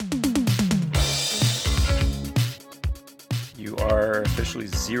are officially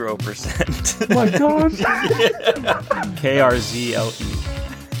 0%. Oh my God. KRZLE.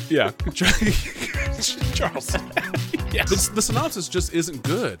 Yeah. Charles. Yeah. The synopsis just isn't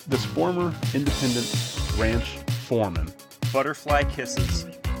good. This former independent ranch foreman. Butterfly kisses.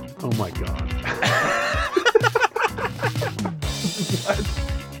 Oh my God.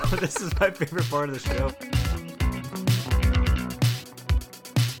 What? This is my favorite part of the show.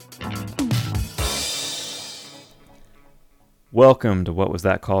 Welcome to What Was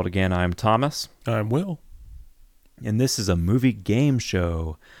That Called Again? I'm Thomas. I'm Will. And this is a movie game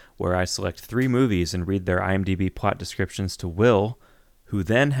show where I select 3 movies and read their IMDb plot descriptions to Will, who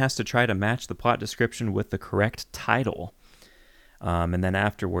then has to try to match the plot description with the correct title. And then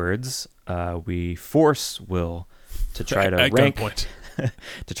afterwards, we force Will to try to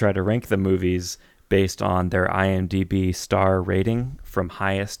rank the movies based on their IMDb star rating from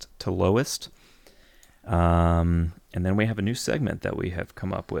highest to lowest. And then we have a new segment that we have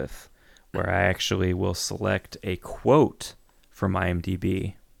come up with where I actually will select a quote from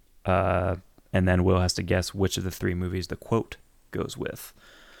IMDb, and then Will has to guess which of the 3 movies the quote goes with,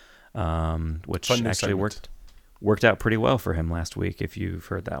 which actually worked out pretty well for him last week, if you've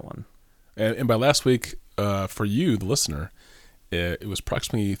heard that one. And by last week, for you, the listener, it was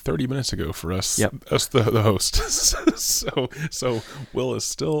approximately 30 minutes ago for us, us the host. so Will is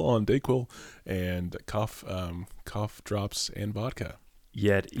still on Dayquil and cough drops and vodka.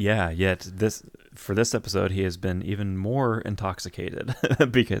 Yet For this episode, he has been even more intoxicated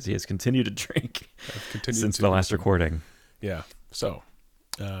because he has continued to drink since the last recording. Yeah. So,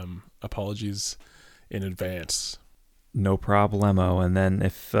 apologies in advance. No problemo. And then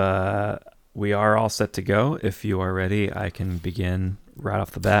if we are all set to go, if you are ready, I can begin right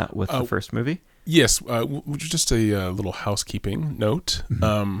off the bat with the first movie. Yes. Just a little housekeeping note.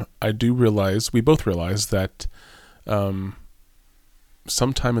 Mm-hmm. We both realize that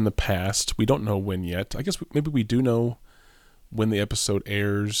sometime in the past, we don't know when yet. I guess maybe we do know when the episode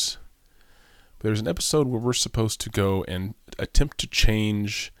airs. There's an episode where we're supposed to go and attempt to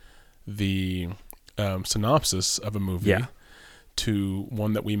change the synopsis of a movie to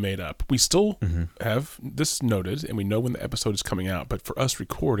one that we made up. We still have this noted, and we know when the episode is coming out, but for us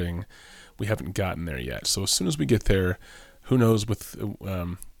recording, we haven't gotten there yet. So as soon as we get there, who knows with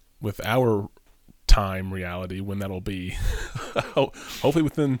our time reality when that'll be. hopefully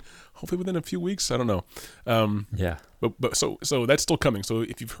within a few weeks. I don't know. But so that's still coming. So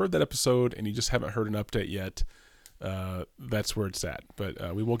if you've heard that episode and you just haven't heard an update yet, that's where it's at.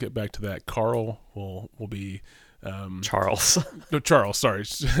 But we will get back to that. Carl will be Charles. No, Charles. Sorry.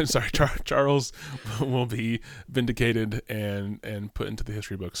 Charles will be vindicated and put into the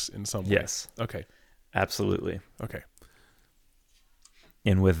history books in some way. Yes. Okay. Absolutely. Okay.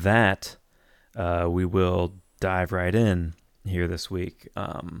 And with that, we will dive right in here this week.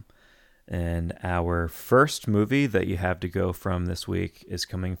 And our first movie that you have to go from this week is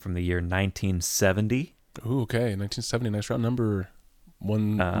coming from the year 1970. Ooh, okay. 1970, nice round number.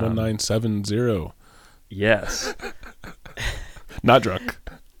 1970. Yes. Not drunk.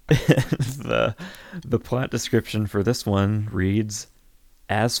 The plot description for this one reads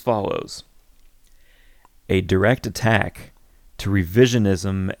as follows. A direct attack to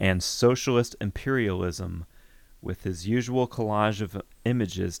revisionism and socialist imperialism with his usual collage of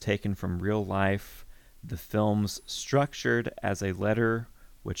images taken from real life, the film's structured as a letter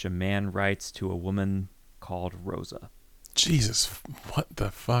which a man writes to a woman called Rosa. Jesus, what the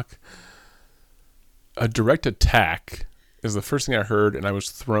fuck? A direct attack is the first thing I heard, and I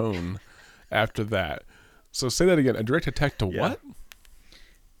was thrown after that. So say that again. A direct attack to what?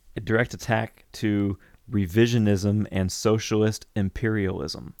 A direct attack to revisionism and socialist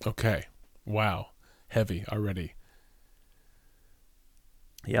imperialism. Okay. Wow. Heavy already.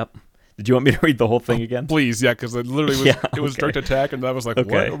 Yep. Did you want me to read the whole thing again? Please, yeah, because it literally was, it was direct attack, and I was like,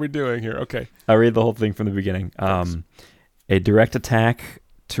 what are we doing here? Okay. I'll read the whole thing from the beginning. A direct attack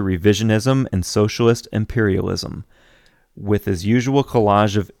to revisionism and socialist imperialism. With his usual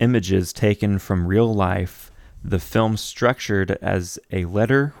collage of images taken from real life, the film structured as a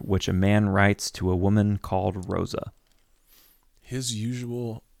letter which a man writes to a woman called Rosa. His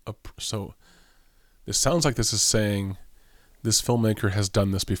usual... So, this sounds like this is saying this filmmaker has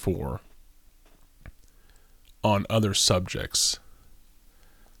done this before on other subjects.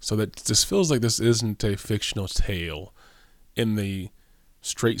 So that this feels like this isn't a fictional tale in the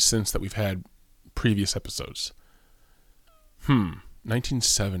straight sense that we've had previous episodes.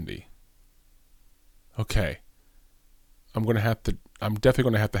 1970. Okay. I'm definitely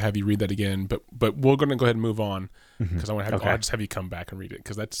going to have you read that again, but we're going to go ahead and move on because I want to I'll just have you come back and read it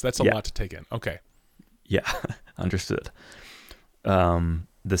because that's a lot to take in. Okay. Yeah, understood.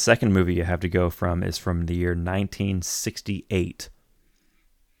 The second movie you have to go from is from the year 1968.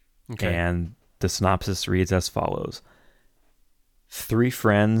 Okay. And the synopsis reads as follows. Three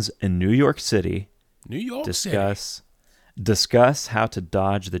friends in New York City New York discuss how to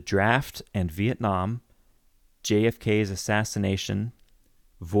dodge the draft and Vietnam, JFK's assassination,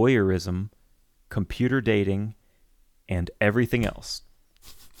 voyeurism, computer dating, and everything else.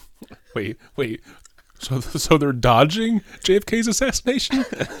 Wait. So they're dodging JFK's assassination?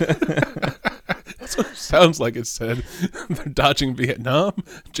 That's what it sounds like it said. They're dodging Vietnam,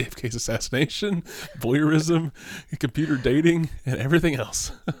 JFK's assassination, voyeurism, computer dating, and everything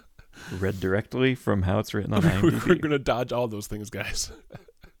else. Read directly from how it's written on IMDb. We're going to dodge all those things, guys.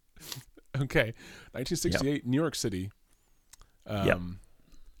 Okay. 1968, New York City. Yep.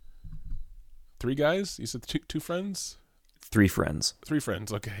 Three guys? You said two friends? Three friends. Three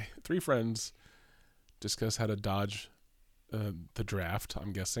friends, okay. Three friends discuss how to dodge the draft,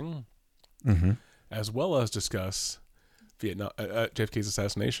 I'm guessing, as well as discuss Vietnam, JFK's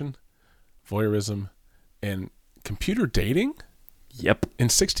assassination, voyeurism, and computer dating? Yep. In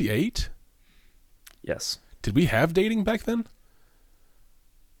 68? Yes. Did we have dating back then?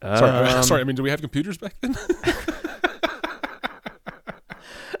 Sorry, do we have computers back then?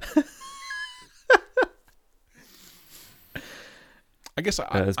 I guess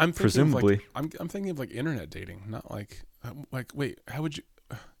I'm presumably. I'm thinking of like internet dating, not like wait, how would you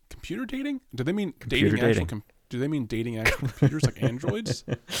computer dating? Do they mean Computer dating? dating. Do they mean dating actual computers like androids,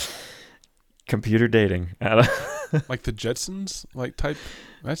 Computer dating. like the Jetsons, like type?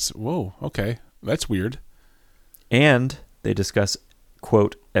 That's whoa, okay, that's weird. And they discuss,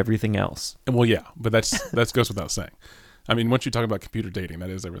 quote, everything else. Well, yeah, but that goes without saying. I mean, once you talk about computer dating, that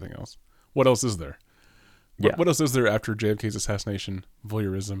is everything else. What else is there? Yeah. What else is there after JFK's assassination,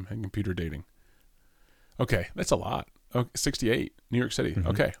 voyeurism, and computer dating? Okay, that's a lot. 68, New York City.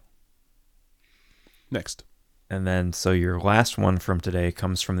 Okay. Next. And then, so your last one from today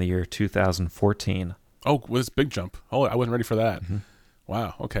comes from the year 2014. Oh, well, it's a big jump. Oh, I wasn't ready for that.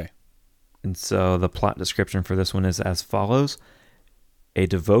 Wow, okay. And so the plot description for this one is as follows. A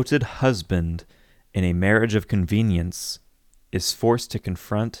devoted husband in a marriage of convenience is forced to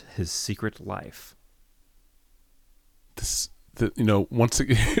confront his secret life. Once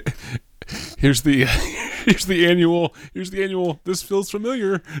again, here's the annual. This feels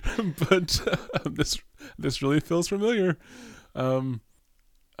familiar, but this really feels familiar.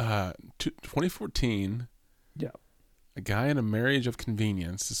 2014. Yeah. A guy in a marriage of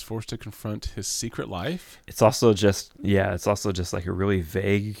convenience is forced to confront his secret life. It's also just like a really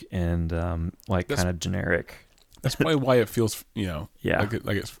vague and kind of generic. That's probably why it feels, like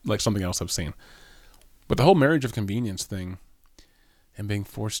it's like something else I've seen. But the whole marriage of convenience thing and being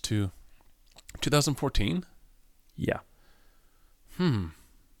forced to 2014? Yeah.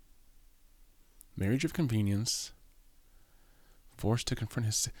 Marriage of convenience, forced to confront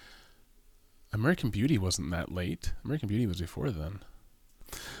his... American Beauty wasn't that late. American Beauty was before then.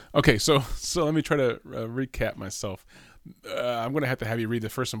 Okay, so let me try to recap myself. I'm going to have you read the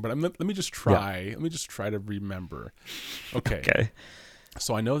first one, but let me just try. Yeah. Let me just try to remember. Okay.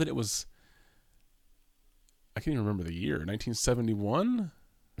 So I know that it was... I can't even remember the year. 1971?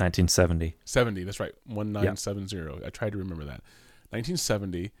 1970. 70, that's right. 1970. Yeah. I tried to remember that.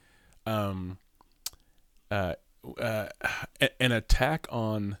 1970. An attack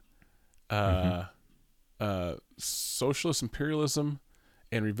on socialist imperialism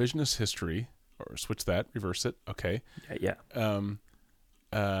and revisionist history, or reverse it. Okay. Yeah.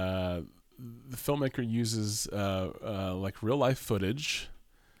 The filmmaker uses like real life footage,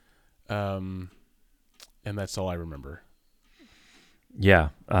 and that's all I remember. Yeah.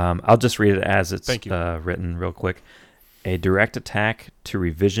 I'll just read it as it's written real quick. A direct attack to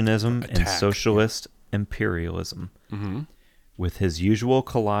revisionism and socialist imperialism. With his usual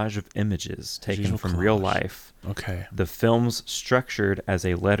collage of images taken from real life. Okay. The film's structured as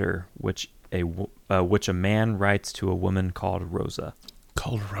a letter which a man writes to a woman called Rosa.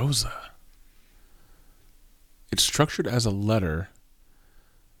 It's structured as a letter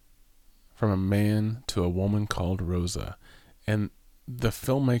from a man to a woman called Rosa. And the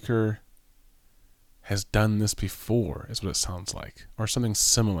filmmaker has done this before, is what it sounds like. Or something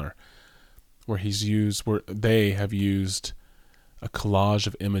similar. Where they have used a collage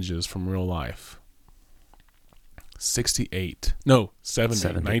of images from real life. 68. No, 70.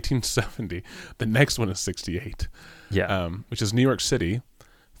 1970. The next one is 68. Yeah. Which is New York City.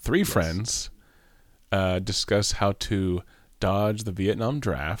 Three friends discuss how to dodge the Vietnam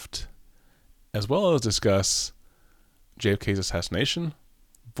draft, as well as discuss JFK's assassination,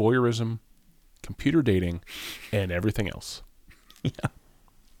 voyeurism, computer dating, and everything else. Yeah.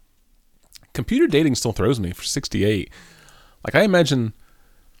 Computer dating still throws me for 68. Like, I imagine,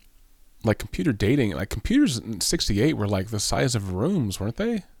 like, computer dating, like, computers in 68 were, like, the size of rooms, weren't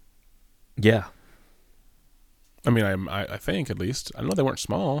they? Yeah. I mean, I think, at least. I know they weren't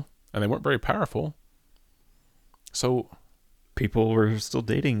small, and they weren't very powerful. So... People were still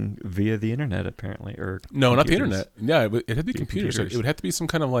dating via the internet, apparently, or no, not the computers. internet. Yeah, it had to be computers. It would have to be some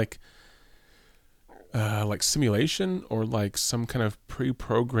kind of like simulation or like some kind of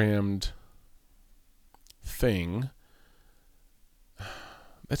pre-programmed thing.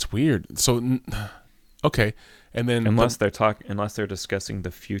 That's weird. So, okay, and then unless they're discussing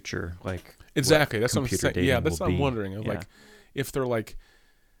the future, like exactly. That's what I'm computer saying. Yeah, dating that's what I'm be. wondering. Yeah. Like,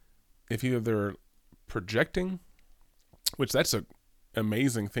 if either they're projecting. Which that's a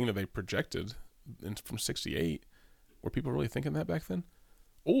amazing thing that they projected from 68. Were people really thinking that back then?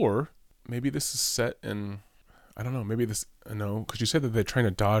 Or maybe this is set in, I don't know, maybe this, no, because you said that they're trying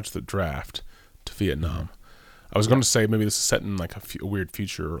to dodge the draft to Vietnam. I was going to say maybe this is set in like a weird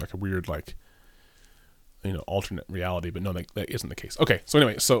future, or like a weird, like, alternate reality, but no, that isn't the case. Okay, so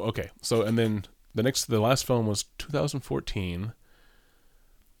anyway, and then the last film was 2014.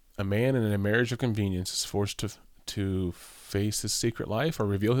 A man in a marriage of convenience is forced to face his secret life or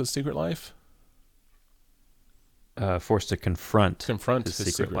reveal his secret life? Forced to confront his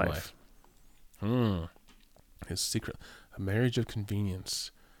secret life. His secret... A marriage of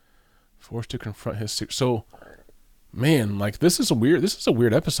convenience. Forced to confront his secret... So, man, like, this is a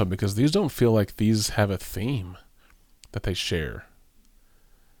weird episode because these don't feel like these have a theme that they share.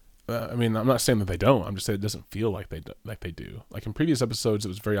 I mean, I'm not saying that they don't. I'm just saying it doesn't feel like they do. Like, in previous episodes, it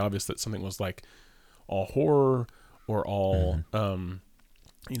was very obvious that something was, like, all horror or all,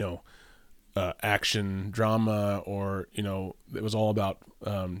 action drama, or, it was all about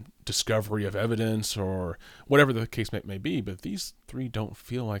discovery of evidence or whatever the case may be. But these three don't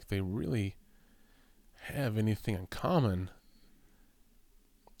feel like they really have anything in common.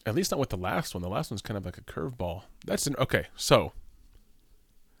 At least not with the last one. The last one's kind of like a curveball. Okay, so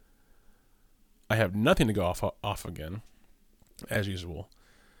I have nothing to go off again, as usual.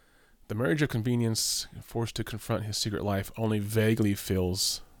 The marriage of convenience, forced to confront his secret life, only vaguely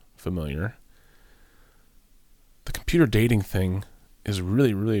feels familiar. The computer dating thing is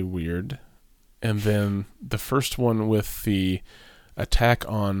really, really weird. And then the first one with the attack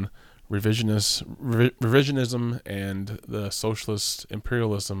on revisionism and the socialist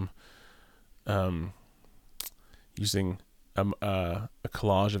imperialism, using a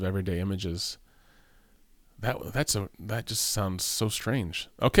collage of everyday images. That just sounds so strange.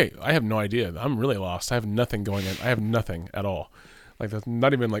 Okay, I have no idea. I'm really lost. I have nothing going in. I have nothing at all. Like, there's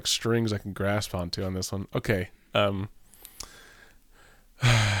not even like strings I can grasp onto on this one. Okay. None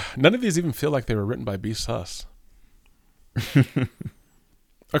of these even feel like they were written by B. Suss.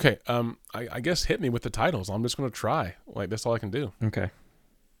 Okay, I guess hit me with the titles. I'm just going to try. Like, that's all I can do.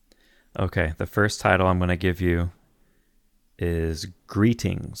 Okay, the first title I'm going to give you is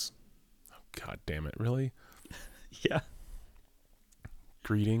Greetings. Oh, God damn it, really? Yeah.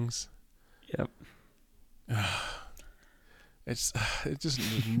 Greetings? Yep. It's just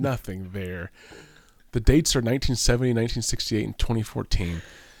nothing there. The dates are 1970, 1968, and 2014.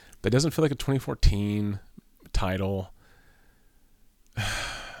 That doesn't feel like a 2014 title.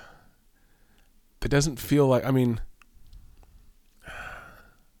 That doesn't feel like, I mean,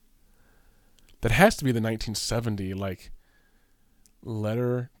 that has to be the 1970, like,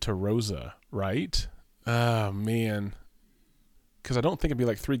 Letter to Rosa, right? Oh, man. Because I don't think it'd be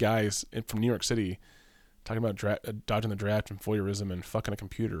like three guys from New York City talking about dodging the draft and voyeurism and fucking a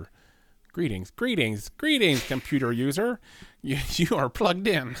computer. Greetings, computer user. You are plugged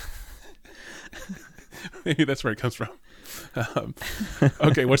in. Maybe that's where it comes from.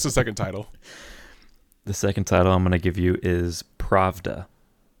 Okay, what's the second title? The second title I'm going to give you is Pravda.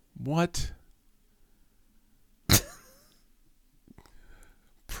 What?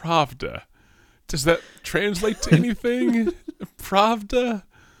 Pravda. Does that translate to anything? Pravda?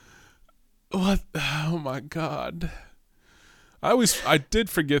 What? Oh my God. I did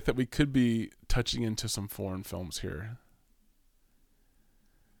forget that we could be touching into some foreign films here.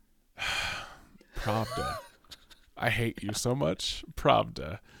 Pravda. I hate you so much.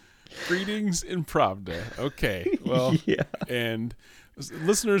 Pravda. Greetings in Pravda. Okay. Well, Yeah. And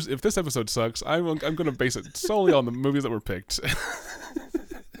listeners, if this episode sucks, I'm going to base it solely on the movies that were picked.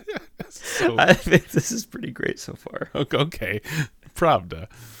 So, I think this is pretty great so far. okay. Pravda.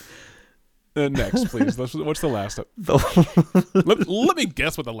 Next, please. What's the last one? Let me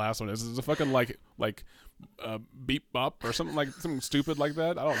guess what the last one is. Is it a fucking like beep bop or something, like something stupid like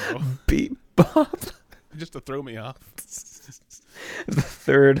that? I don't know. Beep bop. Just to throw me off. The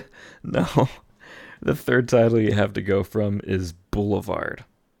third, no. The third title you have to go from is Boulevard.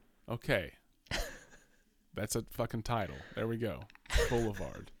 Okay. That's a fucking title. There we go.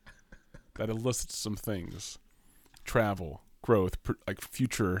 Boulevard. That elicits some things. Travel, growth, like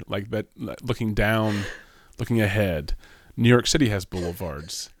future, like that, looking down, looking ahead. New York City has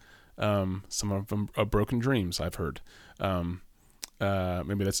boulevards. Some of them are broken dreams, I've heard. Maybe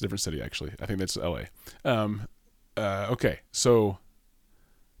that's a different city, actually. I think that's L.A. Okay, so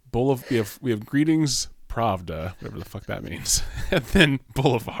we have Greetings, Pravda, whatever the fuck that means, and then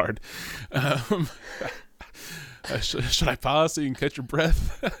Boulevard. Should I pause so you can catch your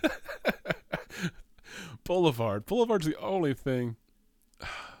breath? Boulevard. Boulevard's the only thing.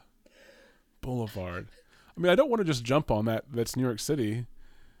 Boulevard. I mean, I don't want to just jump on that. That's New York City,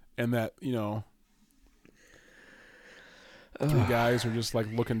 and that, you know, three guys are just like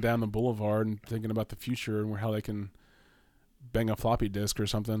looking down the boulevard and thinking about the future and how they can bang a floppy disk or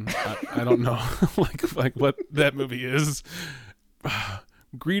something. I don't know, like what that movie is.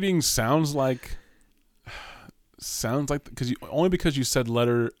 Greetings sounds like because you said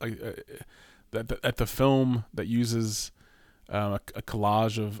letter, that the film that uses a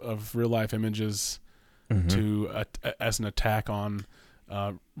collage of real life images to as an attack on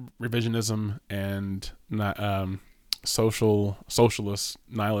revisionism and socialist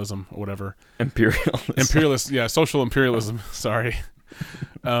nihilism or whatever. Imperialist, yeah, social imperialism. Sorry.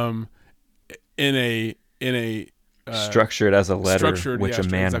 In a structured as a letter, which a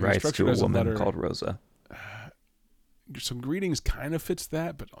man exactly, writes to a woman called Rosa. So Greetings kind of fits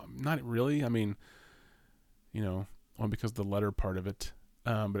that, but not really. I mean, you know, only because of the letter part of it.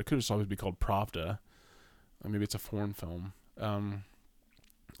 But it could just always be called Pravda. Or maybe it's a foreign film.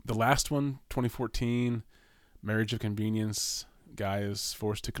 The last one, 2014, Marriage of Convenience. Guy is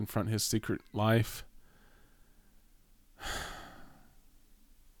forced to confront his secret life.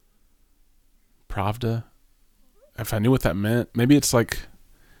 Pravda. If I knew what that meant, maybe it's like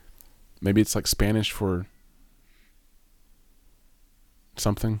Spanish for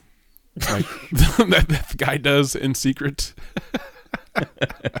something like that the guy does in secret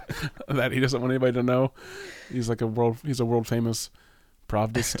that he doesn't want anybody to know. He's a world famous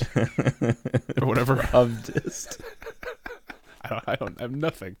Pravdist or whatever. Pravdist. I have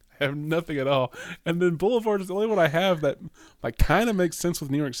nothing. I have nothing at all. And then Boulevard is the only one I have that like kind of makes sense with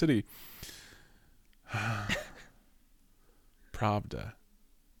New York City. Pravda.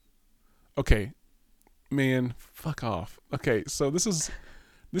 Okay, man, fuck off. Okay, so this is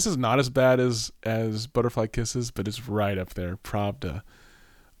not as bad as Butterfly Kisses, but it's right up there. Pravda.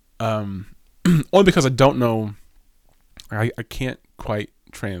 Only because I don't know. I can't quite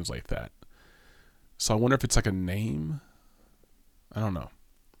translate that. So I wonder if it's like a name. I don't know.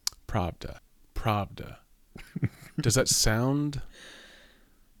 Pravda. Does that sound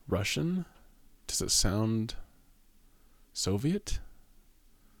Russian? Does it sound Soviet?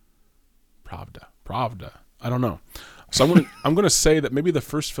 Pravda. I don't know. So I'm gonna say that maybe the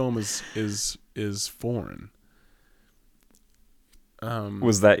first film is foreign.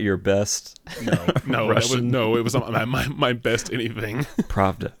 Was that your best? No, Russian? It was not my best anything.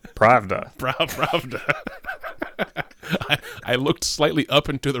 Pravda. Pravda. I looked slightly up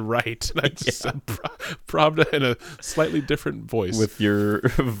and to the right. And I just said Pravda in a slightly different voice. With your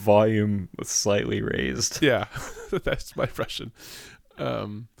volume slightly raised. Yeah, that's my Russian.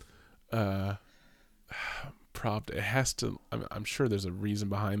 Pravda. It has to. I'm sure there's a reason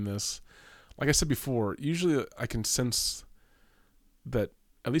behind this. Like I said before, usually I can sense that,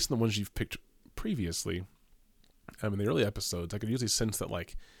 at least in the ones you've picked previously, in the early episodes, I could usually sense that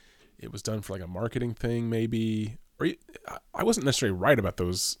like it was done for like a marketing thing, maybe. Or I wasn't necessarily right about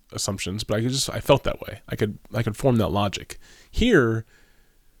those assumptions, but I felt that way. I could form that logic. Here,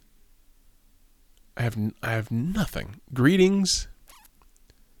 I have nothing. Greetings,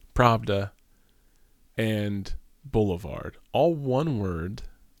 Pravda, and Boulevard, all one word.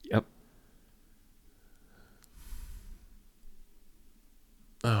 Yep.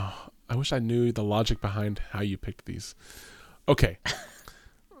 Oh, I wish I knew the logic behind how you picked these. Okay.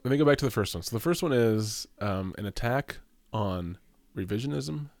 Let me go back to the first one. So the first one is an attack on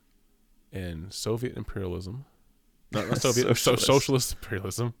revisionism and Soviet imperialism. Not Soviet, socialist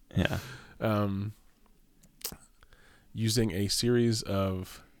imperialism. Yeah. Using a series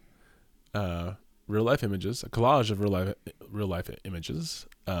of real life images, a collage of real life images.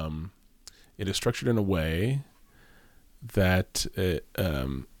 It is structured in a way that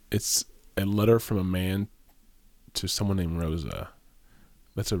it's a letter from a man to someone named Rosa.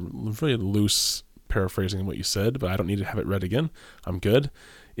 That's a really loose paraphrasing of what you said, but I don't need to have it read again. I'm good.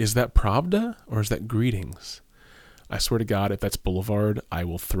 Is that Pravda or is that Greetings? I swear to God, if that's Boulevard, I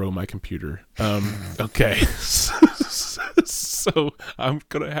will throw my computer. Okay. So I'm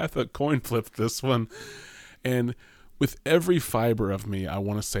going to have to coin flip this one. And with every fiber of me, I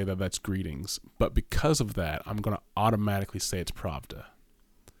want to say that that's Greetings. But because of that, I'm going to automatically say it's Pravda.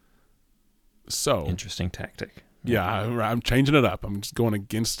 So Interesting tactic. yeah, I'm changing it up. I'm just going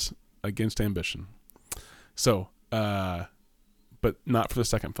against ambition. So, but not for the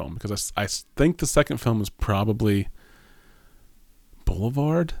second film, because I think the second film is probably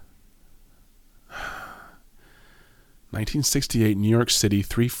Boulevard. 1968, New York City.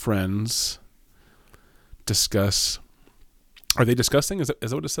 Three friends discuss. Are they discussing? Is that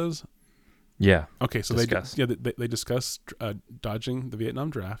what it says? Yeah. Okay, so discuss. they discuss dodging the Vietnam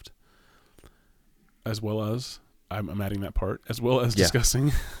draft, as well as I'm adding that part, as well as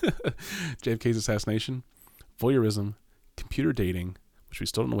discussing JFK's assassination, voyeurism, computer dating, which we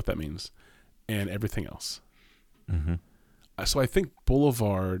still don't know what that means, and everything else. Mm-hmm. So I think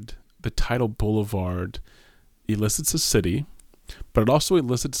Boulevard, the title Boulevard, elicits a city, but it also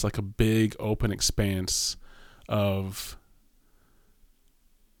elicits like a big open expanse of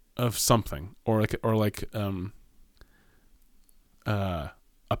something, or like a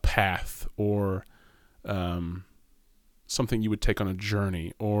path, or something you would take on a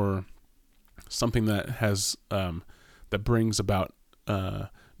journey, or something that has that brings about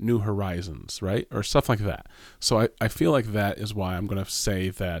new horizons, right? Or stuff like that. So I feel like that is why I'm going to say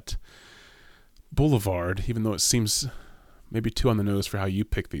that Boulevard, even though it seems maybe too on the nose for how you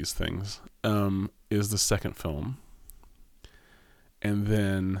pick these things, is the second film. And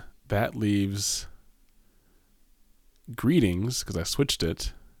then that leaves Greetings, because I switched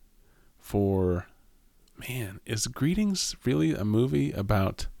it for, man, is Greetings really a movie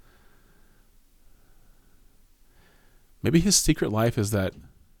about, maybe his secret life is that,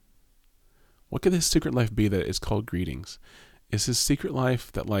 what could his secret life be that it's called Greetings? Is his secret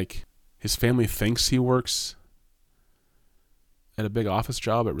life that, like, his family thinks he works at a big office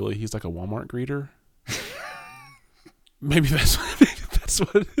job, but really he's like a Walmart greeter? Maybe that's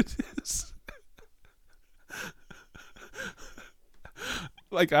what it is.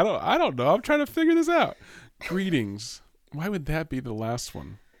 Like, I don't know. I'm trying to figure this out. Greetings. Why would that be the last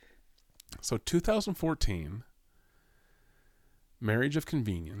one? So 2014, Marriage of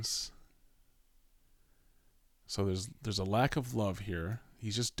Convenience. So there's a lack of love here.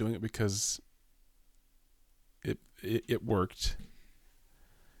 He's just doing it because it worked.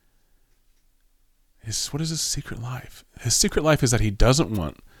 What is his secret life? His secret life is that he doesn't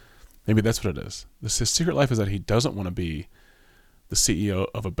want, maybe that's what it is. His secret life is that he doesn't want to be the CEO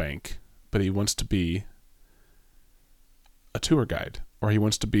of a bank, but he wants to be a tour guide, or he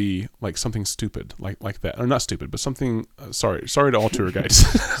wants to be like something stupid, like that, or not stupid, but something. Sorry to all tour guides.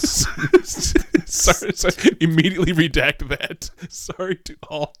 sorry, immediately redact that. Sorry to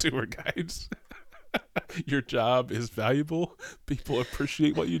all tour guides. Your job is valuable. People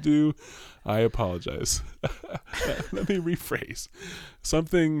appreciate what you do. I apologize. Let me rephrase.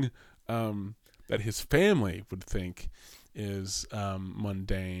 Something that his family would think is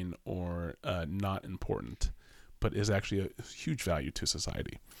mundane or not important, but is actually a huge value to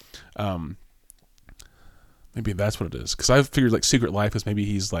society. Maybe that's what it is. Because I've figured like secret life is maybe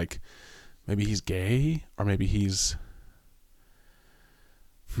he's gay, or maybe he's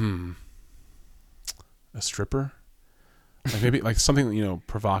a stripper. Like maybe like something,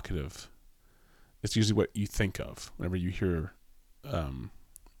 provocative. It's usually what you think of whenever you hear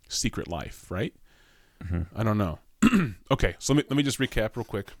secret life, right? Mm-hmm. I don't know. Okay, so let me just recap real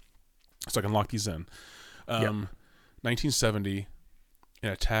quick so I can lock these in. 1970, an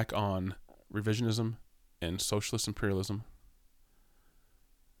attack on revisionism and socialist imperialism,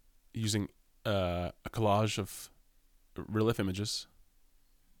 using a collage of real-life images.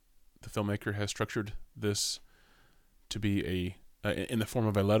 The filmmaker has structured this to be in the form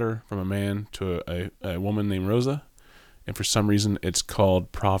of a letter from a man to a woman named Rosa, and for some reason it's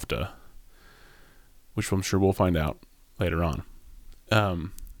called Pravda, which I'm sure we'll find out later on.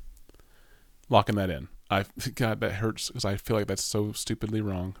 Locking that in. God, that hurts because I feel like that's so stupidly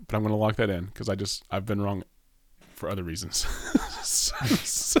wrong, but I'm going to lock that in because I've been wrong for other reasons.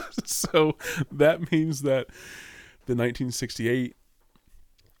 So that means that the 1968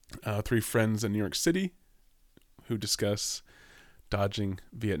 three friends in New York City who discuss dodging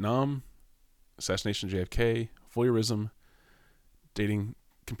Vietnam, assassination of JFK, voyeurism, dating,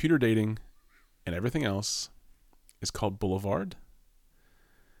 computer dating, and everything else is called Boulevard.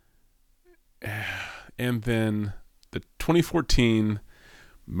 And then the 2014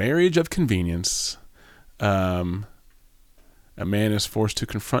 Marriage of Convenience, a man is forced to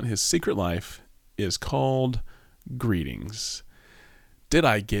confront his secret life, is called Greetings. Did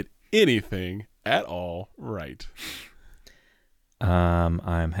I get anything at all right?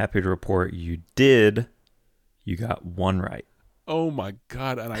 I'm happy to report you did. You got one right. Oh my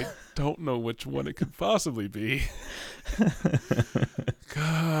God, and I don't know which one it could possibly be.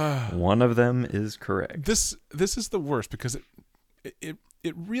 God. One of them is correct. This is the worst because it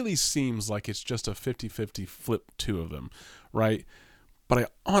really seems like it's just a 50-50 flip two of them, right? But I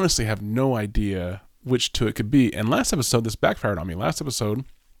honestly have no idea which two it could be. And last episode, this backfired on me. Last episode,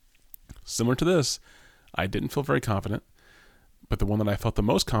 similar to this, I didn't feel very confident, but the one that I felt the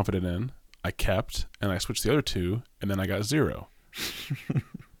most confident in, I kept, and I switched the other two, and then I got 0.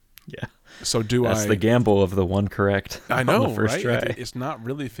 Yeah. So That's the gamble of the one correct. I know, on the first right? try. It's not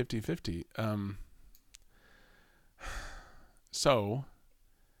really 50-50. So,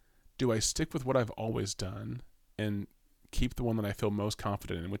 do I stick with what I've always done and keep the one that I feel most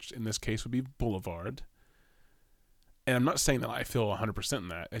confident in, which in this case would be Boulevard? And I'm not saying that I feel 100% in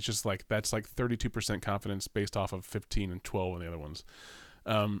that. It's just like that's like 32% confidence based off of 15 and 12 in the other ones.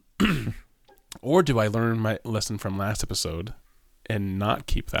 Or do I learn my lesson from last episode and not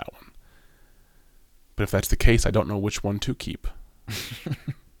keep that one? But if that's the case, I don't know which one to keep.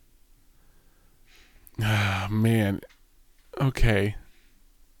 Ah, man. Okay.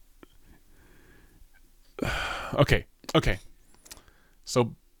 Okay.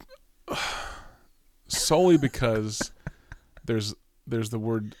 So solely because there's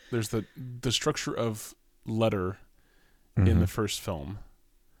the structure of letter in the first film.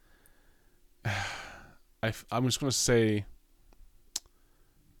 I'm just going to say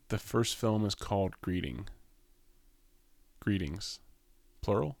the first film is called Greetings.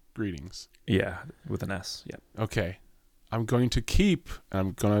 Plural? Greetings. Yeah, with an S. Yeah. Okay. I'm going to keep,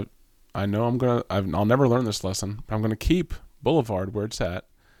 I'll never learn this lesson, but I'm going to keep Boulevard where it's at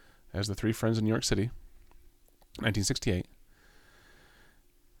as the Three Friends in New York City, 1968.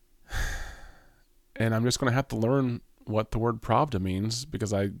 And I'm just going to have to learn what the word Pravda means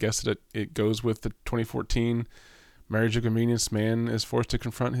because I guess that it goes with the 2014 Marriage of Convenience. Man is forced to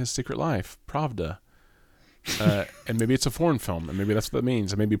confront his secret life. Pravda. And maybe it's a foreign film, and maybe that's what that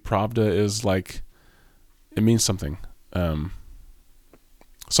means. And maybe Pravda is like, it means something.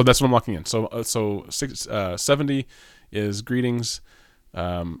 So that's what I'm locking in. So 70 is Greetings.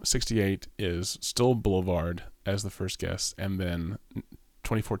 68 is still Boulevard as the first guess, and then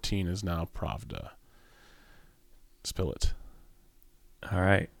 2014 is now Pravda. Spill it. All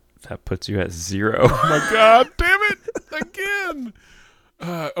right. That puts you at 0. Oh my God! Damn it! Again.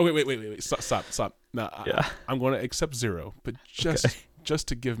 Wait. Stop. No, Yeah. I'm going to accept 0, but just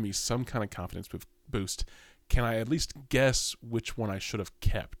to give me some kind of confidence boost, can I at least guess which one I should have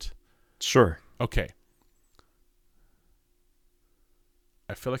kept? Sure. Okay.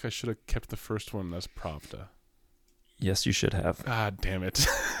 I feel like I should have kept the first one as Pravda. Yes, you should have. Ah, damn it.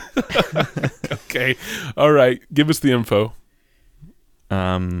 Okay. All right. Give us the info.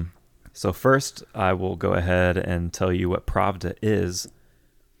 So first, I will go ahead and tell you what Pravda is.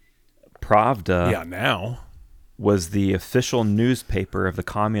 Pravda Now. was the official newspaper of the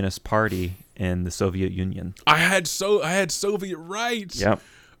Communist Party in the Soviet Union. I had Soviet rights. Yep.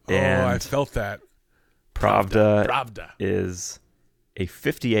 Oh, And I felt that. Pravda is a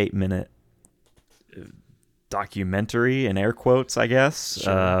 58-minute documentary, in air quotes, I guess,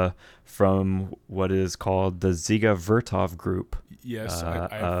 Sure. from what is called the Ziga Vertov Group. Yes,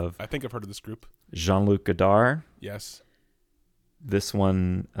 Of I think I've heard of this group. Jean-Luc Godard. Yes. This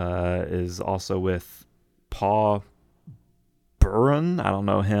one is also with Paul Buren, I don't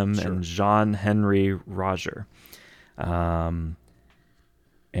know him, Sure. and Jean-Henry Roger. God,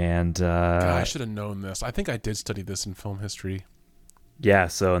 I should have known this. I think I did study this in film history. Yeah,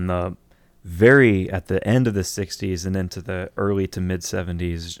 so at the end of the 60s and into the early to mid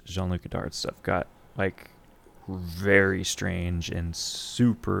 70s, Jean-Luc Godard stuff got like very strange and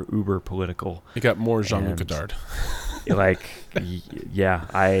super uber political. It got more Jean-Luc And, Godard. Yeah,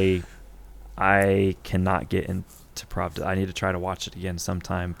 I cannot get into Pravda. I need to try to watch it again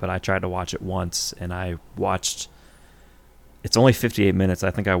sometime, but I tried to watch it once and it's only 58 minutes. I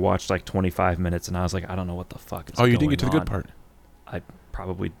think I watched like 25 minutes and I was like, I don't know what the fuck is going on. Oh, you didn't get to the good part. I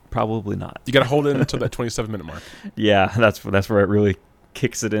probably not. You got to hold it until that 27-minute mark. Yeah, that's where it really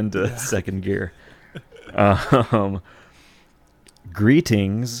kicks it into second gear.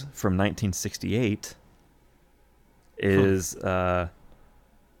 Greetings from 1968 is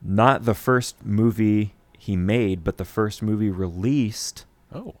not the first movie he made, but the first movie released,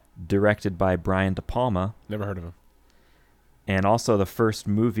 directed by Brian De Palma. Never heard of him. And also the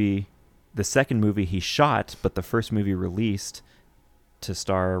second movie he shot, but the first movie released to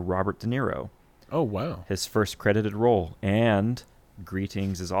star Robert De Niro. Oh, wow. His first credited role. And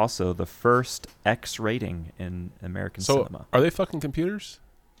Greetings is also the first X rating in American cinema. Are they fucking computers?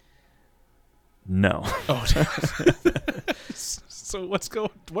 No. Oh. So what's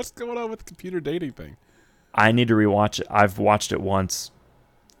going on with the computer dating thing? I need to rewatch it. I've watched it once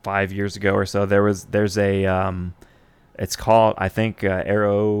 5 years ago or so. There's a it's called, I think,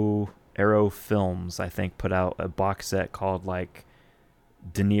 Arrow Films, I think, put out a box set called like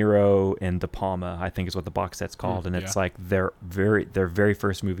De Niro and De Palma, I think is what the box set's called, and it's like their very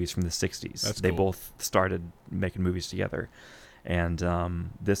first movies from the 60s. That's they cool. both started making movies together, and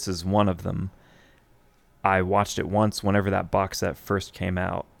this is one of them. I watched it once whenever that box set first came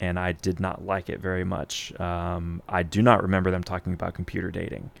out, and I did not like it very much. I do not remember them talking about computer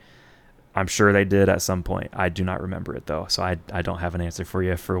dating. I'm sure they did at some point. I do not remember it, though, so I don't have an answer for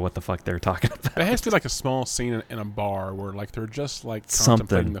you for what the fuck they're talking about. It has to be like a small scene in a bar where like they're just like Something.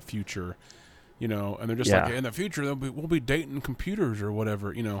 contemplating the future, and they're just like, in the future we'll be dating computers or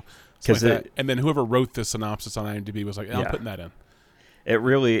whatever, Like that. And then whoever wrote the synopsis on IMDb was like, I'm putting that in. It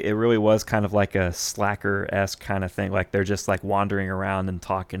really was kind of like a Slacker-esque kind of thing. Like they're just like wandering around and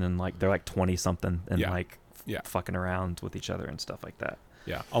talking, and like they're like 20-something and like fucking around with each other and stuff like that.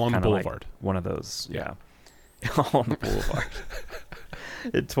 Yeah, along the boulevard. Like one of those, on the boulevard.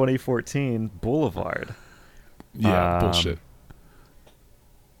 In 2014, Boulevard. Yeah, bullshit.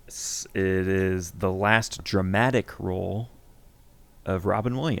 It is the last dramatic role of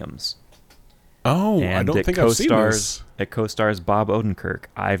Robin Williams. Oh, And I don't think I've seen this. It co-stars Bob Odenkirk.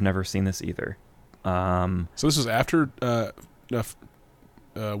 I've never seen this either. So this was after 1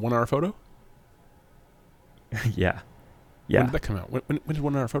 Hour Photo? Yeah. When did that come out? When did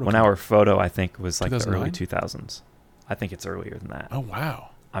 1 Hour Photo 1 come Hour out? Photo, I think, was like the 2009? early 2000s. I think it's earlier than that. Oh,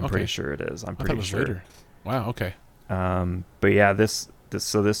 wow. I'm pretty sure it is. I'm I thought pretty it was sure. later. Wow, okay. But yeah, this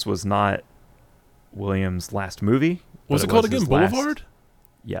was not Williams' last movie. Was but it called his again? last- Boulevard?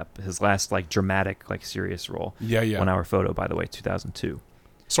 Yep, his last like dramatic, like serious role. Yeah. 1 Hour Photo, by the way, 2002.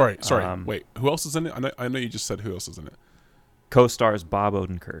 Sorry. Wait, who else is in it? I know you just said who else is in it. Co-stars Bob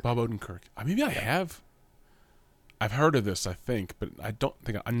Odenkirk. Bob Odenkirk. Maybe I have. I've heard of this, I think, but I don't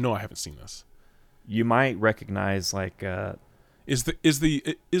think I know. I haven't seen this. You might recognize like Is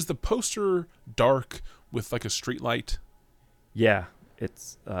the poster dark with like a street light? yeah,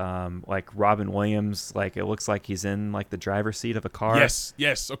 it's like Robin Williams, like it looks like he's in like the driver's seat of a car. Yes.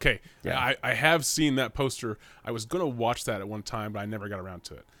 Okay. Yeah. I have seen that poster. I was gonna watch that at one time, but I never got around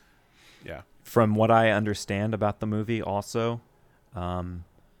to it. Yeah. From what I understand about the movie, also,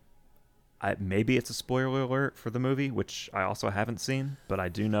 maybe it's a spoiler alert for the movie, which I also haven't seen, but I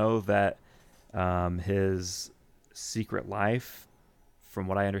do know that his secret life, from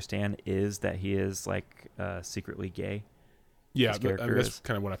what I understand, is that he is like secretly gay. Yeah, His character that's is.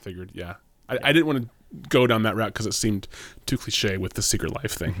 kind of what I figured. Yeah, I didn't want to go down that route because it seemed too cliche with the secret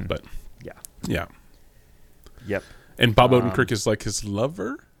life thing. Mm-hmm. But Yeah. Yep. And Bob Odenkirk is like his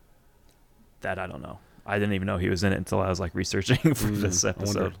lover. That I don't know. I didn't even know he was in it until I was like researching for this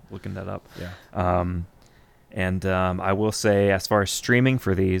episode, looking that up. Yeah. And I will say, as far as streaming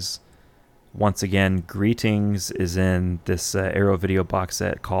for these, once again, Greetings is in this Arrow Video box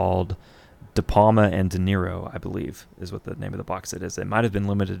set called De Palma and De Niro, I believe, is what the name of the box set is. It might have been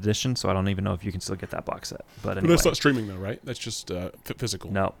limited edition, so I don't even know if you can still get that box set. But anyway. But that's not streaming though, right? That's just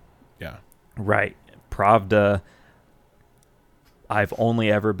physical. No. Yeah. Right. Pravda, I've only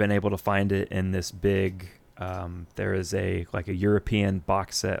ever been able to find it in this big, there is a European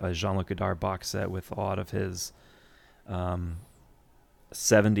box set, a Jean-Luc Godard box set with a lot of his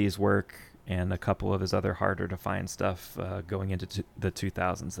 70s work and a couple of his other harder to find stuff going into the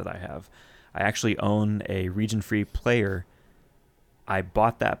 2000s that I have. I actually own a region-free player. I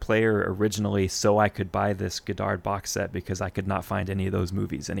bought that player originally so I could buy this Godard box set because I could not find any of those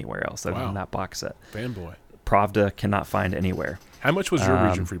movies anywhere else other than that box set. Fanboy. Pravda cannot find anywhere. How much was your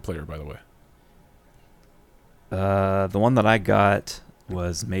region-free player, by the way? The one that I got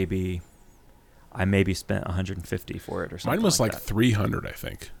was I maybe spent $150 for it or something. Mine was like that. $300, I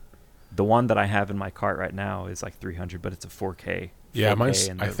think. The one that I have in my cart right now is like $300, but it's a 4K. Yeah,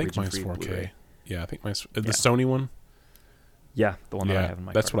 4K I think mine's region-free 4K. Blu-ray. Yeah, I think mine's the Sony one. Yeah, the one that I have in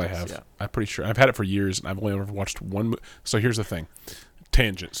my that's cart. what I have. Yeah. I'm pretty sure. I've had it for years, and I've only ever watched one. So here's the thing.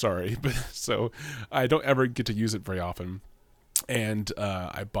 Tangent, sorry. But so I don't ever get to use it very often. And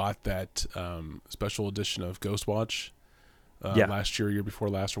I bought that special edition of Ghostwatch last year before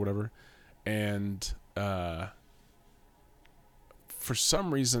last, or whatever. And for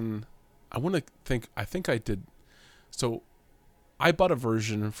some reason, I think I did. So I bought a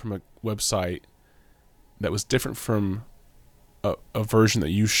version from a website that was different from a version that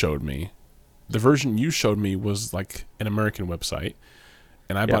you showed me the version you showed me was like an American website,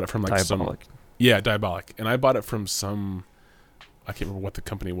 and I bought it from like Diabolic. Diabolic, and I bought it from some, I can't remember what the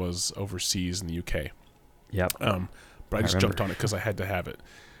company was overseas in the UK. Yep. But I just jumped on it because I had to have it,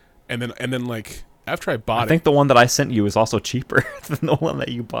 and then like after I bought I think the one that I sent you was also cheaper than the one that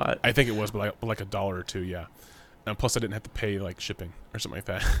you bought. I think it was, but like $1 or $2, yeah. And plus, I didn't have to pay like shipping or something like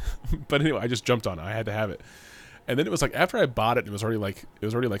that. But anyway, I just jumped on it. I had to have it. And then it was like after I bought it, it was already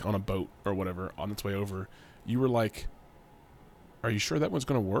like on a boat or whatever on its way over. You were like, "Are you sure that one's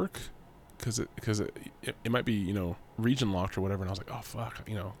going to work? Because it might be region locked or whatever." And I was like, "Oh fuck,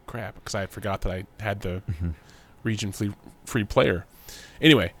 crap," because I forgot that I had the region free player.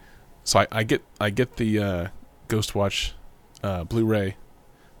 Anyway, so I get the Ghostwatch Blu-ray,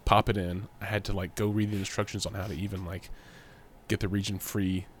 pop it in. I had to like go read the instructions on how to even like get the region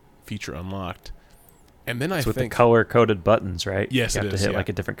free feature unlocked. And then it's with the color coded buttons, right? Yes, you have to hit like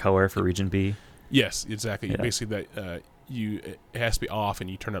a different color for region B. Yes, exactly. Yeah. Basically, that it has to be off, and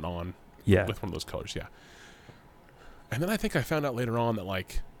you turn it on. Yeah. With one of those colors. Yeah. And then I think I found out later on that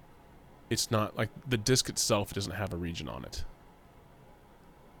like it's not like the disc itself doesn't have a region on it.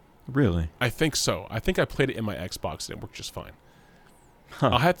 Really? I think so. I think I played it in my Xbox and it worked just fine. Huh.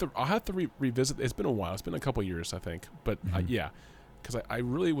 I'll have to revisit. It's been a while. It's been a couple years, I think. But yeah, because I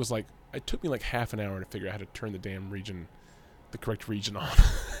really was like, it took me like half an hour to figure out how to turn the correct region on.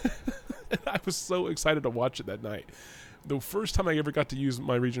 And I was so excited to watch it that night. The first time I ever got to use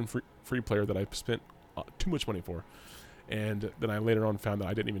my region free player that I spent too much money for, and then I later on found that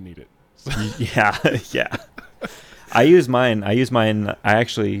I didn't even need it. So. Yeah. I use mine. I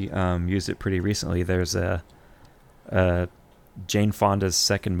actually used it pretty recently. There's a Jane Fonda's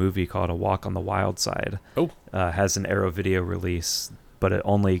second movie called A Walk on the Wild Side. Has an Arrow Video release, but it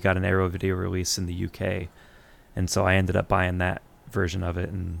only got an Arrow Video release in the UK, and so I ended up buying that version of it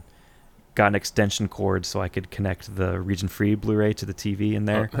and got an extension cord so I could connect the region-free Blu-ray to the TV in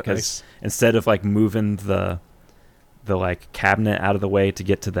there. Because instead of like moving the like cabinet out of the way to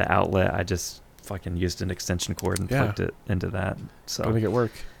get to the outlet, I just fucking used an extension cord and plugged it into that. So to make it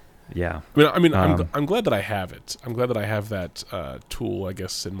work. Yeah. I'm glad that I have it. I'm glad that I have that tool, I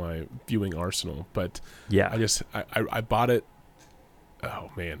guess, in my viewing arsenal. But yeah, I bought it,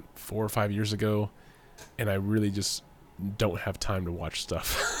 4 or 5 years ago, and I really just don't have time to watch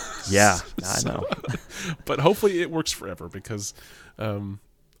stuff. Yeah, I know. But hopefully it works forever because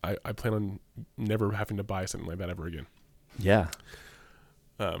I plan on never having to buy something like that ever again. Yeah.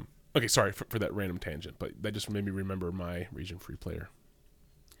 Okay, sorry for that random tangent, but that just made me remember my region free player.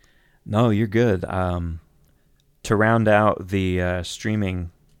 No, you're good. To round out the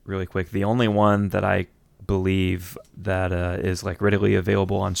streaming really quick, the only one that I believe that is like readily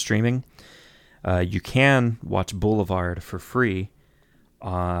available on streaming, you can watch Boulevard for free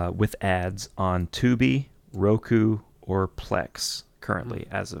with ads on Tubi, Roku, or Plex currently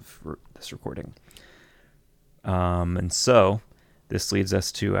as of this recording. And so this leads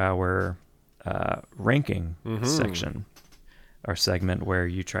us to our ranking section. Our segment where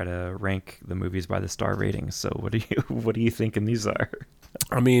you try to rank the movies by the star ratings. So what do you thinking these are?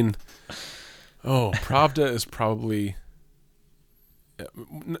 I mean, Pravda is probably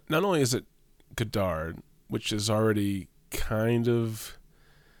not only is it Godard, which is already kind of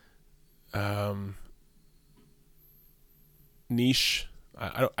niche.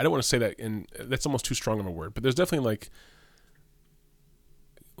 I don't want to say that, that's almost too strong of a word, but there's definitely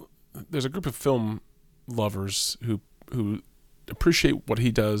there's a group of film lovers who appreciate what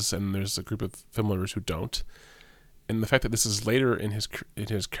he does, and there's a group of film lovers who don't. And the fact that this is later in his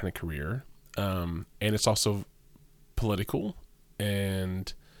kind of career, and it's also political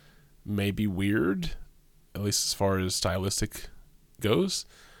and maybe weird, at least as far as stylistic goes,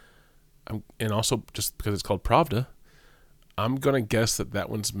 and also just because it's called Pravda, I'm gonna guess that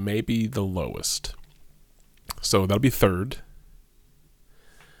one's maybe the lowest. So that'll be third.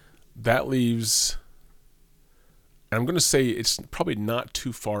 That leaves, I'm going to say it's probably not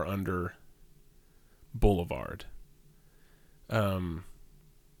too far under Boulevard. If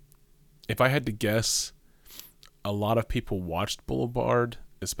I had to guess, a lot of people watched Boulevard,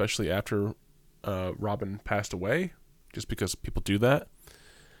 especially after Robin passed away, just because people do that.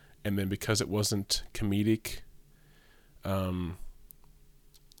 And then because it wasn't comedic, they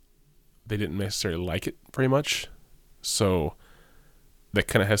didn't necessarily like it very much. So that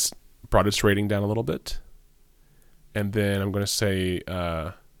kind of has brought its rating down a little bit. And then I'm going to say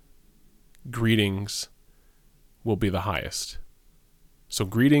Greetings will be the highest. So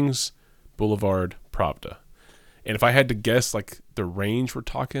Greetings, Boulevard, Pravda. And if I had to guess like the range we're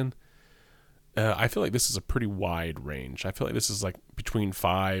talking, I feel like this is a pretty wide range. I feel like this is like between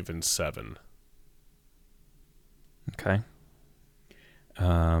 5 and 7 Okay.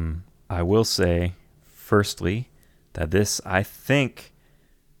 I will say, firstly, that I think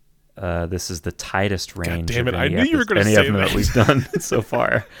this is the tightest range damn of it, I knew you were gonna any say of them that. that we've done so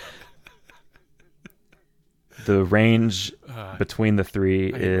far. The range between the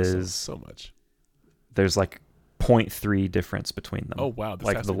three I hate myself is so much. there's like 0.3 difference between them. Oh wow, this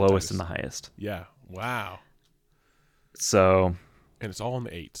like has the to be lowest and tightest. the highest. Yeah, wow. So, And it's all in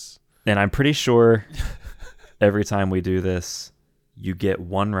the 8s. and I'm pretty sure every time we do this, you get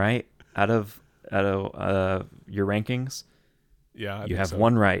one right out of your rankings. Yeah, I You think have so.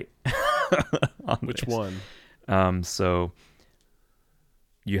 one right. on Which this. one? So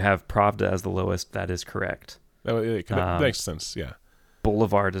you have Pravda as the lowest. That is correct. That makes sense. Yeah,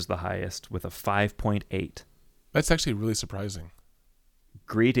 Boulevard is the highest with a 5.8. that's actually really surprising.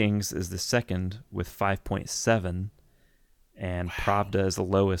 Greetings is the second with 5.7, and Pravda is the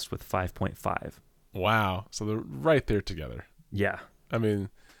lowest with 5.5. Wow, so they're right there together. Yeah. I mean,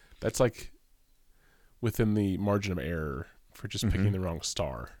 that's like within the margin of error for just picking the wrong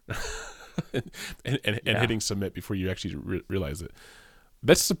star and hitting submit before you actually realize it.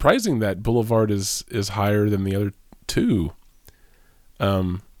 That's surprising that Boulevard is higher than the other two.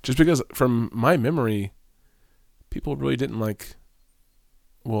 Just because from my memory, people really didn't like.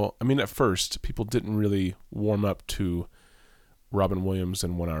 Well, I mean, at first, people didn't really warm up to Robin Williams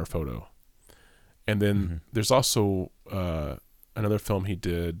in 1 Hour Photo, and then there's also another film he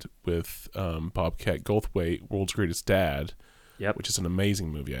did with Bobcat Goldthwait, World's Greatest Dad, which is an amazing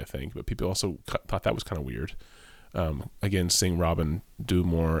movie, I think. But people also thought that was kind of weird. Again, seeing Robin do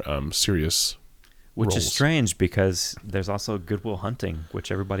more serious Which roles. is strange because there's also Good Will Hunting,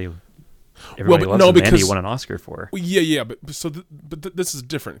 which everybody but loves, no, and because he won an Oscar for. Well, yeah, but this is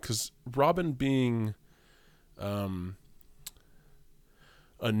different because Robin being a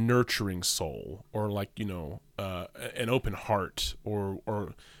nurturing soul, or like an open heart,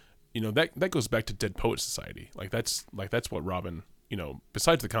 or that goes back to Dead Poets Society. Like that's what Robin,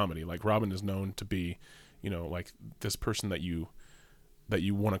 besides the comedy, like Robin is known to be, like this person that you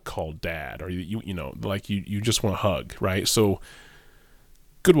want to call dad, or you just want to hug, right? So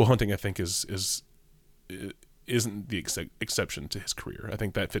Good Will Hunting, I think, isn't the exception to his career. I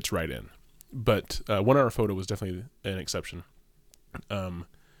think that fits right in. But 1 Hour Photo was definitely an exception.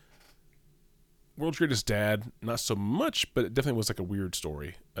 World's Greatest Dad, not so much, but it definitely was like a weird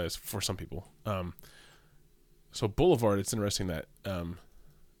story for some people. So Boulevard, it's interesting that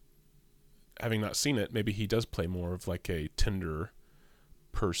having not seen it, maybe he does play more of like a tender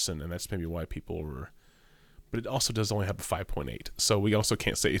person, and that's maybe why people were. But it also does only have a 5.8, so we also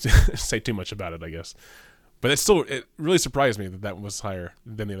can't say too much about it, I guess. But it really surprised me that was higher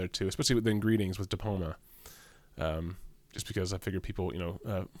than the other two, especially within Greetings with Diploma. Just because I figured people,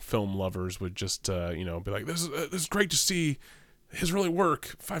 film lovers would just, be like, this is great to see his really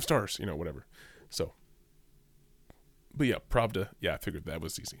work, 5 stars, whatever. So, but yeah, Pravda, I figured that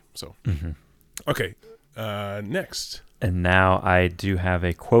was easy. So, okay, next. And now I do have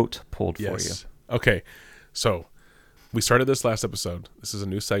a quote pulled for you. Okay, so we started this last episode. This is a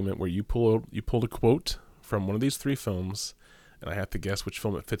new segment where you pulled a quote from one of these 3 films, and I have to guess which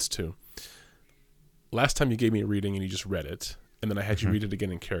film it fits to. Last time you gave me a reading and you just read it, and then I had you read it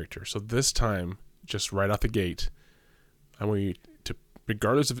again in character. So this time, just right out the gate, I want you to,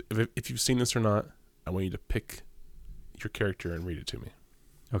 regardless of if you've seen this or not, I want you to pick your character and read it to me.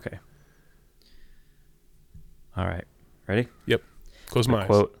 Okay. All right. Ready? Yep. Close my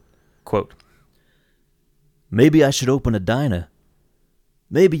eyes. Quote. Maybe I should open a diner.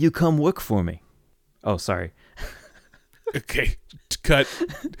 Maybe you come work for me. Oh, sorry. Okay. Cut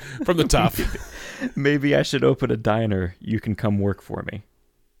from the top. Maybe I should open a diner. You can come work for me.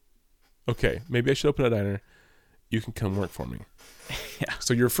 Okay. Maybe I should open a diner. You can come work for me. Yeah.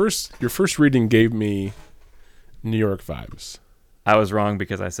 So your first reading gave me New York vibes. I was wrong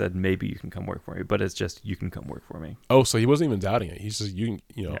because I said maybe you can come work for me, but it's just you can come work for me. Oh, so he wasn't even doubting it. He's just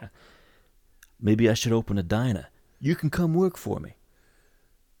Yeah. Maybe I should open a diner. You can come work for me.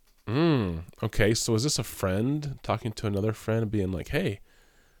 Okay, so is this a friend talking to another friend and being like, hey,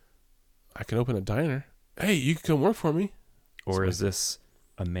 I can open a diner. Hey, you can come work for me. Or is this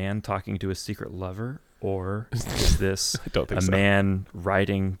a man talking to a secret lover? Or is this I don't think a so. man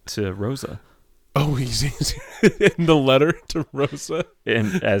writing to Rosa? Oh, he's in the letter to Rosa.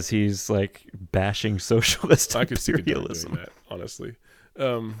 And as he's like bashing socialist I could see him doing imperialism. that, honestly.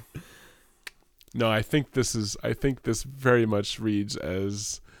 No, I think this very much reads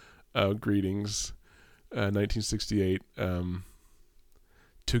as Greetings, 1968.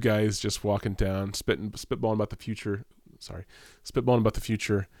 2 guys just walking down, spitballing about the future. Spitballing about the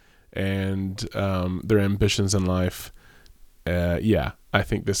future, and their ambitions in life. Yeah, I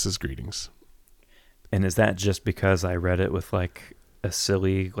think this is Greetings. And is that just because I read it with like a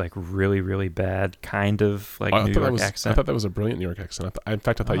silly, like really, really bad kind of like New York accent? I thought that was a brilliant New York accent. In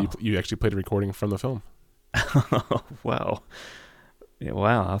fact, I thought you actually played a recording from the film. Wow. Yeah,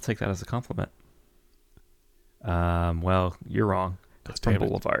 wow, I'll take that as a compliment. Well, you're wrong. It's from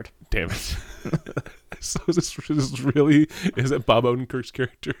Boulevard. Damn it. So is this really, is it Bob Odenkirk's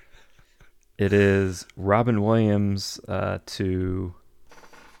character? It is Robin Williams to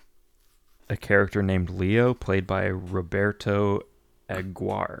a character named Leo, played by Roberto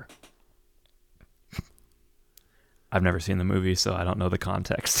Aguirre. I've never seen the movie, so I don't know the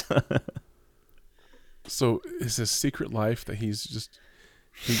context. So is his secret life that he's just...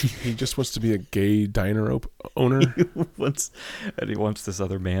 He just wants to be a gay diner owner? He wants this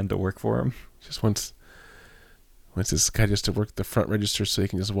other man to work for him. Just wants this guy just to work the front register so he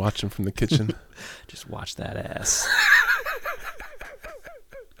can just watch him from the kitchen. Just watch that ass.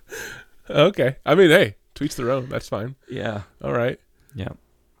 Okay. I mean, hey, to each their own. That's fine. Yeah. All right. Yeah.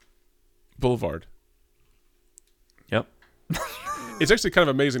 Boulevard. Yep. It's actually kind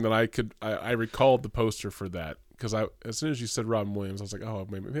of amazing that I recalled the poster for that, because as soon as you said Robin Williams, I was like, oh,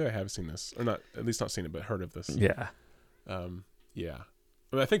 maybe I have seen this, or not, at least not seen it, but heard of this. Yeah. Yeah.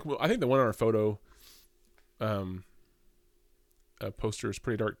 I mean, I think the one on our photo poster is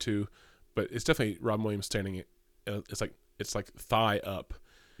pretty dark too, but it's definitely Robin Williams standing. It's like thigh up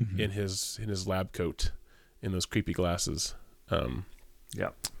in his lab coat, in those creepy glasses. Yeah.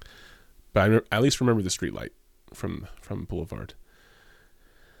 But I at least remember the street light from Boulevard.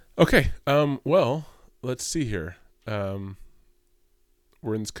 Okay. Well, let's see here.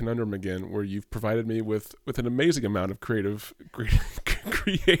 We're in this conundrum again, where you've provided me with an amazing amount of creative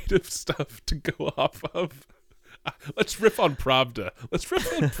stuff to go off of. Let's riff on Pravda.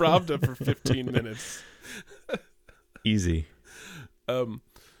 For 15 minutes. Easy.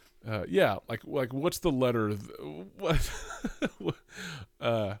 Yeah. Like what's the letter?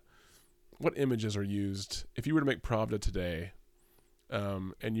 What images are used if you were to make Pravda today?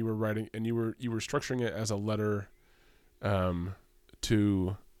 And you were writing, and you were structuring it as a letter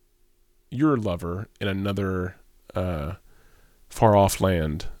to your lover in another far off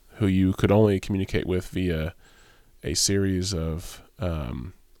land, who you could only communicate with via a series of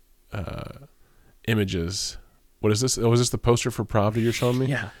images. What is this? Oh, is this the poster for Pravda you're showing me?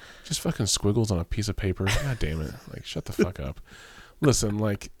 Yeah. Just fucking squiggles on a piece of paper. God damn it. Like, shut the fuck up. Listen,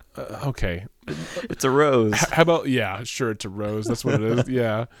 like, okay. It's a rose. How about, yeah, sure, it's a rose. That's what it is.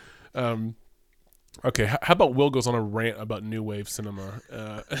 Yeah. Okay. How about Will goes on a rant about new wave cinema?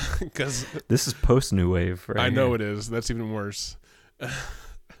 Because this is post new wave, right? I know it is. That's even worse.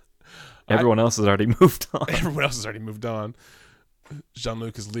 Everyone else has already moved on. Everyone else has already moved on.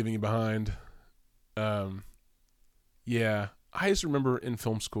 Jean-Luc is leaving you behind. Yeah. I just remember in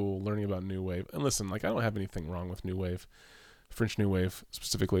film school learning about new wave. And listen, like, I don't have anything wrong with new wave, French new wave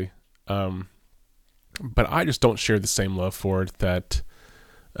specifically. But I just don't share the same love for it that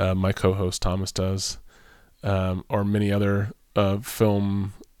my co-host Thomas does, or many other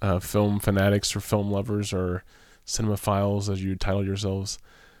film fanatics or film lovers or cinemaphiles, as you title yourselves.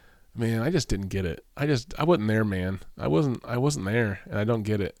 Man, I just didn't get it. I wasn't there, man. I wasn't there, and I don't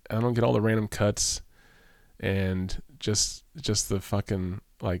get it. I don't get all the random cuts and just the fucking,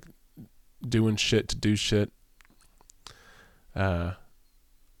 like, doing shit to do shit. And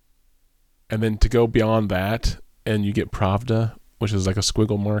then to go beyond that, and you get Pravda, which is like a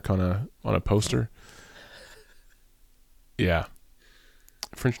squiggle mark on a poster. Yeah.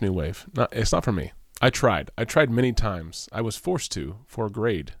 French New Wave. It's not for me. I tried many times. I was forced to, for a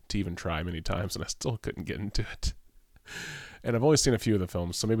grade, to even try many times, and I still couldn't get into it. And I've only seen a few of the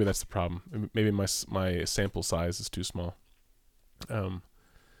films, so maybe that's the problem. Maybe my sample size is too small. But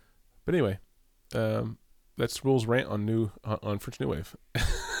anyway, that's Will's rant on French New Wave.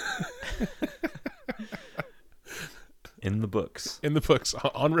 In the books. In the books.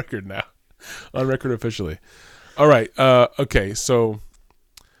 On record now. On record officially. All right. Okay. So,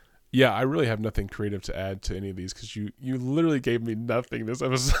 yeah, I really have nothing creative to add to any of these, because you literally gave me nothing this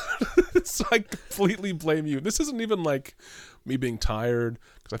episode. So I completely blame you. This isn't even like me being tired,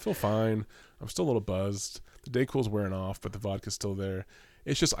 because I feel fine. I'm still a little buzzed. The Dayquil's wearing off, but the vodka's still there.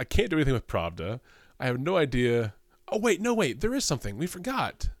 It's just I can't do anything with Pravda. I have no idea. Oh, wait. There is something. We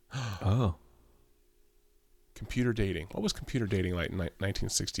forgot. Oh. Computer dating. What was computer dating like in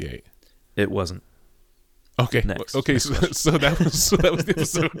 1968? It wasn't. Okay. Next. Okay. So that was the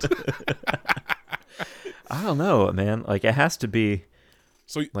episode. I don't know, man. Like, it has to be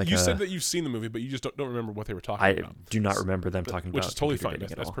So Like you said that you've seen the movie, but you just don't remember what they were talking I about. do not remember them talking about, which is totally computer fine.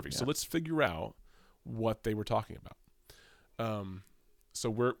 dating That's at all. perfect. Yeah. So let's figure out what they were talking about. So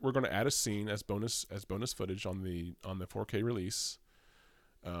we're going to add a scene as bonus footage on the 4K release.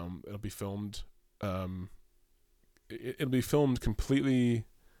 It'll be filmed. It'll be filmed completely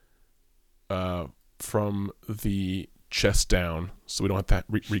from the chest down, so we don't have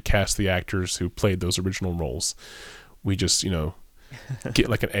to recast the actors who played those original roles. We just get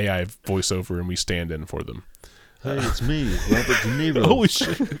like an AI voiceover and we stand in for them. Hey, it's me, Robert De Niro. Holy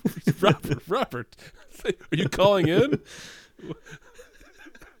shit, Robert, are you calling in?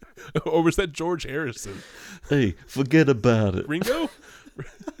 Or was that George Harrison? Hey, forget about it. Ringo?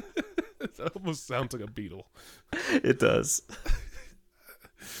 That almost sounds like a Beatle. It does.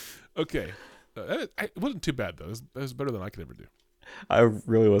 Okay. It wasn't too bad, though. It was better than I could ever do. I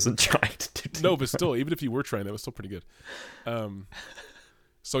really wasn't trying to do No, but still, even if you were trying, that was still pretty good.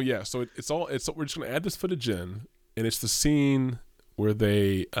 So we're just going to add this footage in, and it's the scene where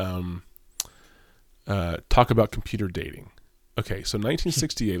they talk about computer dating. Okay, so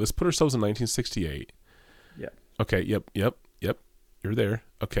 1968. Let's put ourselves in 1968. Yeah. Okay, yep. You're there.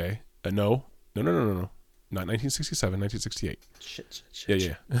 Okay. No. Not 1967, 1968. Shit.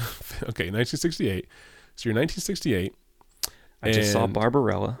 Yeah. Okay, 1968. So you're 1968. I just saw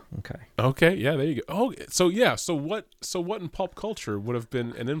Barbarella. Okay, yeah, there you go. Oh, so yeah, so what in pop culture would have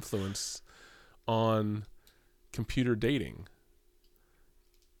been an influence on computer dating?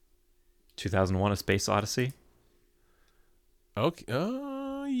 2001: A Space Odyssey. Okay.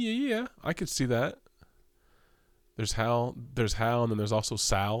 Yeah, I could see that. There's Hal, and then there's also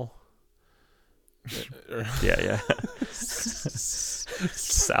Sal. Yeah.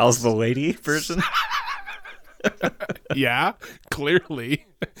 Sal's the lady version. Yeah, clearly.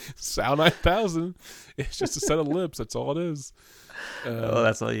 Sal 9000. It's just a set of lips. That's all it is.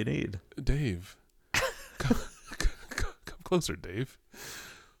 That's all you need. Dave. Come closer, Dave.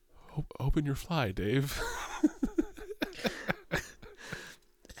 Open your fly, Dave.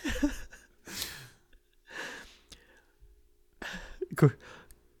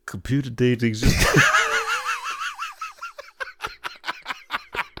 Computer dating's just...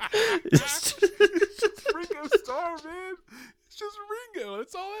 Ringo Starr, man. It's just Ringo.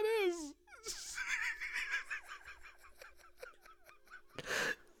 That's all it is.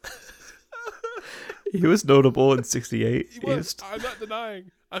 He was notable in '68. I'm not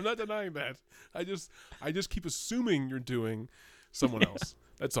denying that. I just keep assuming you're doing someone else.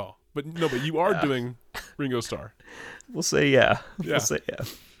 That's all. But you are doing Ringo Starr. We'll say yeah. Yeah. We'll say yeah.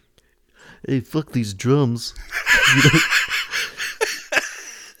 Hey, fuck these drums.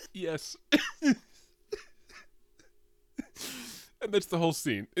 Yes. And that's the whole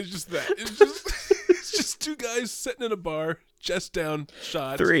scene. It's just that. It's just two guys sitting in a bar, chest down,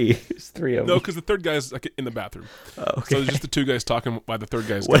 shot. It's three of them. No, because the third guy's like in the bathroom. Oh, okay. So it's just the two guys talking while the third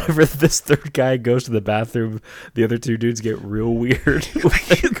guy's Whenever this third guy goes to the bathroom, the other two dudes get real weird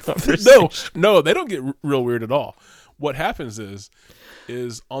with their conversation. No, they don't get real weird at all. What happens is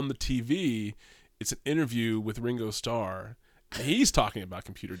on the TV, it's an interview with Ringo Starr. And he's talking about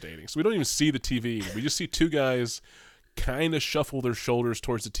computer dating. So we don't even see the TV. We just see two guys kind of shuffle their shoulders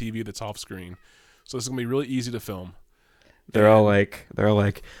towards the TV that's off screen. So this is going to be really easy to film. They're all like,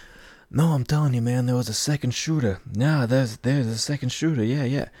 no, I'm telling you, man, there was a second shooter. Nah, there's a second shooter.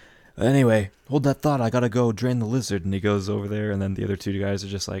 Yeah. Anyway, hold that thought. I gotta go drain the lizard. And he goes over there, and then the other two guys are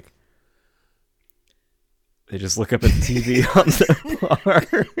just like, they just look up at the TV on the bar,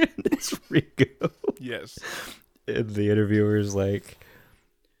 and it's Ringo. Yes. And the interviewer's like,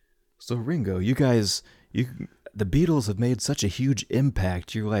 so Ringo, the Beatles have made such a huge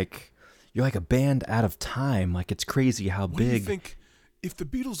impact. You're like a band out of time. Like, it's crazy how What big. do you think if the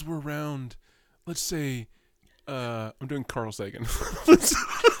Beatles were around, let's say, I'm doing Carl Sagan.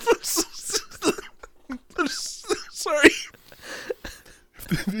 Sorry.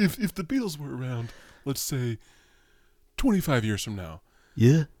 If the Beatles were around, let's say, 25 years from now,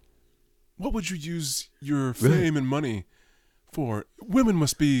 Yeah? what would you use your fame and money for? Women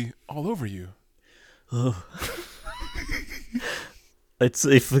must be all over you. Oh. I'd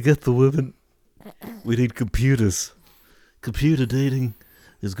say forget the women. We need computers. Computer dating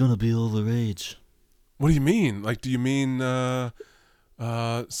is gonna be all the rage. What do you mean? Like, do you mean some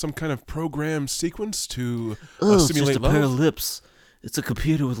kind of program sequence to Oh, it's simulate just a pair of love? lips. It's a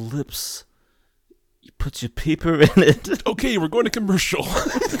computer with lips. You put your paper in it. Okay, we're going to commercial.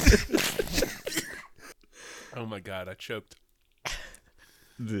 Oh my God, I choked.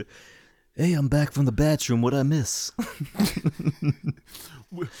 Hey, I'm back from the bathroom. What'd I miss?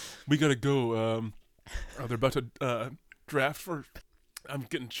 We gotta go. They're about to draft for I'm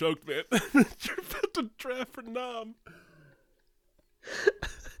getting choked, man. You're about to draft for Nom.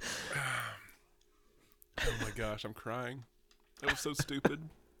 Oh my gosh, I'm crying. That was so stupid.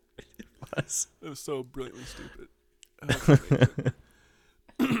 It was. It was so brilliantly stupid. That's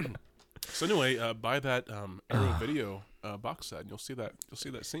amazing. So anyway, buy that Arrow Video box set, and you'll see that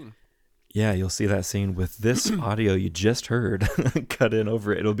scene. Yeah, you'll see that scene with this audio you just heard cut in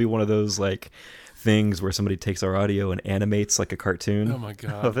over it. It'll be one of those like things where somebody takes our audio and animates like a cartoon. Oh my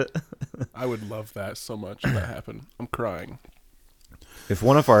god, of it. I would love that so much if that happened. I'm crying. If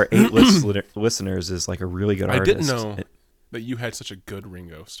one of our 8 listeners is like a really good artist, I didn't know that you had such a good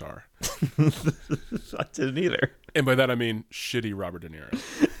Ringo Starr. I didn't either. And by that I mean shitty Robert De Niro.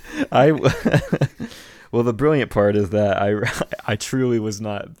 Well, the brilliant part is that I truly was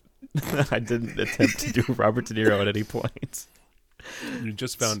not. I didn't attempt to do Robert De Niro at any point. You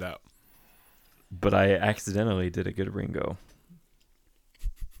just found out. But I accidentally did a good Ringo.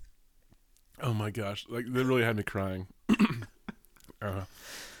 Oh my gosh, like that really had me crying.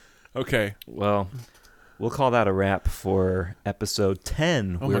 Okay. Well, we'll call that a wrap for episode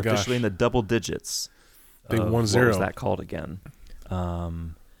 10. Oh We're my gosh. officially in the double digits. Big 1-0. What was that called again?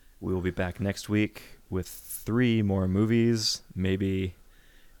 We will be back next week with 3 more movies. Maybe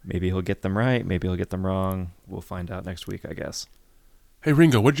he'll get them right. Maybe he'll get them wrong. We'll find out next week, I guess. Hey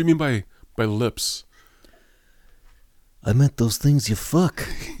Ringo, what did you mean by lips? I meant those things you fuck.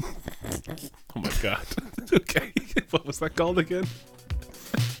 Oh my god. Okay. What was that called again?